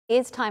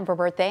It's time for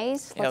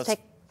birthdays.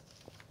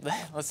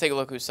 Let's take a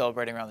look who's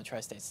celebrating around the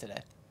tri-states today.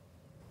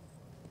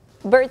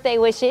 Birthday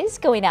wishes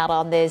going out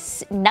on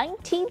this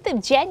 19th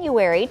of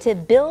January to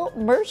Bill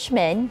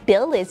Mershman.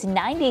 Bill is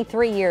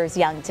 93 years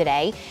young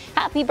today.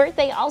 Happy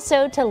birthday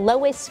also to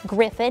Lois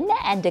Griffin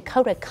and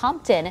Dakota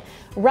Compton.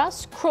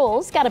 Russ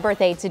Krull's got a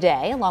birthday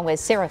today, along with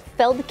Sarah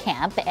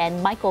Feldkamp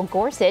and Michael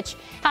Gorsuch.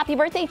 Happy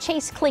birthday,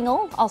 Chase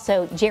Klingel,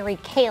 also Jerry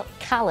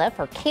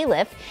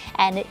Califf,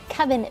 and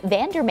Kevin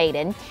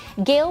Vandermaiden.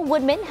 Gail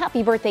Woodman,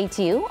 happy birthday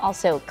to you.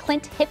 Also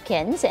Clint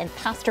Hipkins and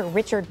Pastor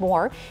Richard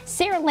Moore.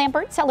 Sarah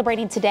Lambert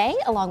celebrating today,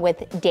 along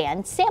with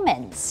Dan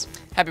Sammons.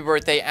 Happy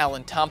birthday,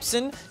 Alan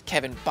Thompson,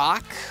 Kevin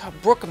Bach,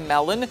 Brooke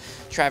Mellon,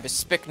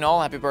 Travis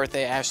Spicknall. Happy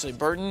birthday, Ashley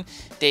Burton,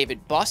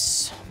 David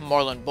Buss,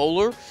 Marlon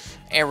Bowler,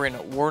 Aaron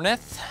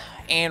Werneth,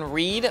 Ann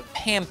Reed,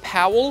 Pam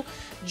Powell,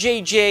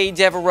 JJ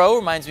Devereaux,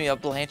 reminds me of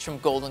Blanche from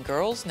Golden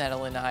Girls.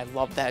 Natalie and I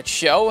love that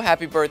show.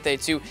 Happy birthday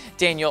to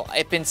Daniel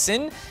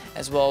Ippenson,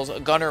 as well as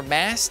Gunnar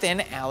Mast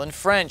and Alan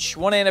French.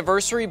 One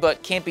anniversary,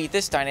 but can't beat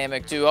this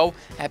dynamic duo.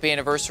 Happy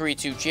anniversary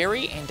to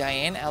Jerry and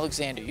Diane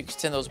Alexander. You can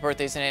send those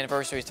birthdays and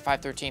anniversaries to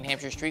 513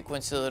 Hampshire Street,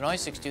 Quincy, Illinois,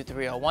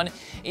 62301.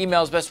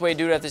 Email is the best way to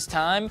do it at this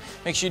time.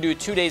 Make sure you do it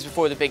 2 days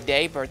before the big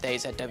day.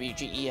 Birthdays at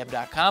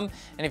WGEM.com.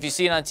 And if you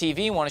see it on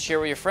TV and want to share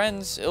it with your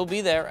friends, it'll be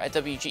there at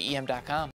WGEM.com.